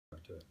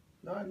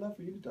No, I'd love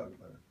for you to talk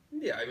about it.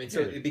 Yeah, I mean,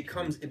 so it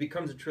becomes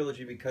a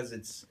trilogy because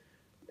it's.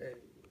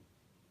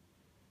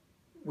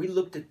 We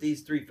looked at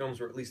these three films,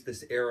 or at least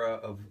this era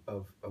of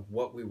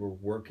what we were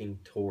working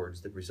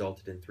towards that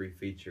resulted in three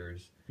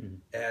features,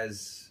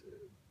 as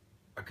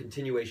a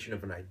continuation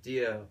of an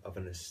idea, of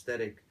an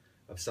aesthetic,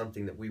 of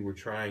something that we were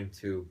trying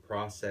to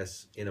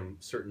process in a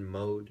certain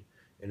mode,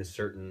 in a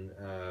certain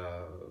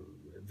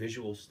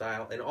visual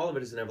style, and all of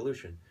it is an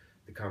evolution.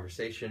 The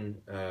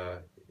conversation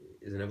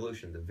is an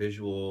evolution. The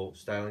visual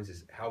stylings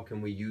is how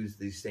can we use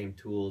these same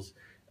tools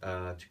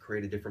to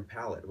create a different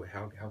palette?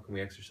 How can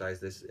we exercise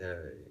this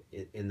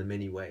in the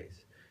many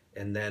ways?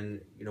 And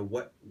then, you know,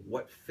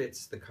 what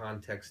fits the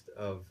context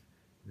of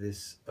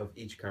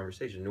each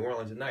conversation? New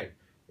Orleans at Night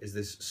is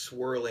this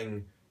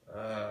swirling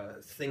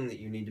thing that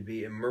you need to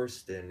be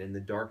immersed in the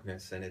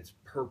darkness, and it's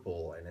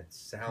purple, and it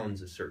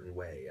sounds a certain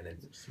way, and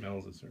it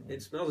smells a certain way.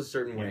 It smells a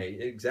certain way,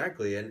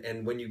 exactly.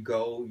 And when you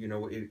go, you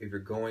know, if you're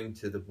going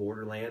to the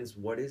borderlands,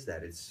 what is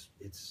that? It's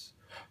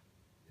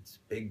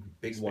big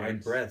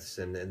wide breaths,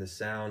 and the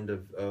sound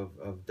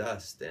of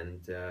dust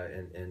and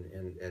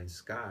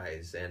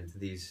skies, and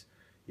these,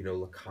 you know,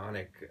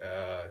 laconic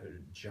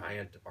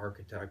giant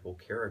archetypal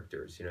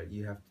characters. You know,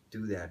 you have to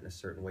do that in a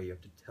certain way. You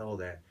have to tell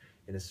that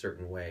in a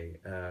certain way.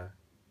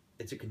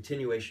 It's a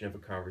continuation of a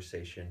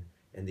conversation,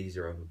 and these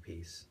are of a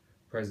piece.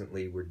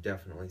 Presently, we're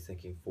definitely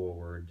thinking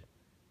forward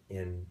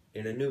in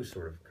a new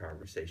sort of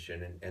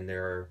conversation, and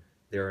there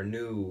are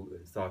new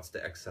thoughts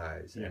to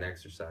excise and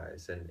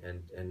exercise,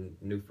 and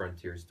new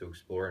frontiers to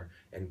explore,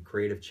 and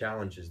creative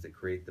challenges that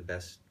create the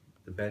best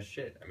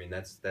shit. I mean,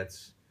 that's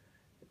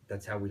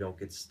how we don't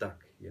get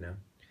stuck, you know.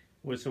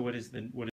 So what is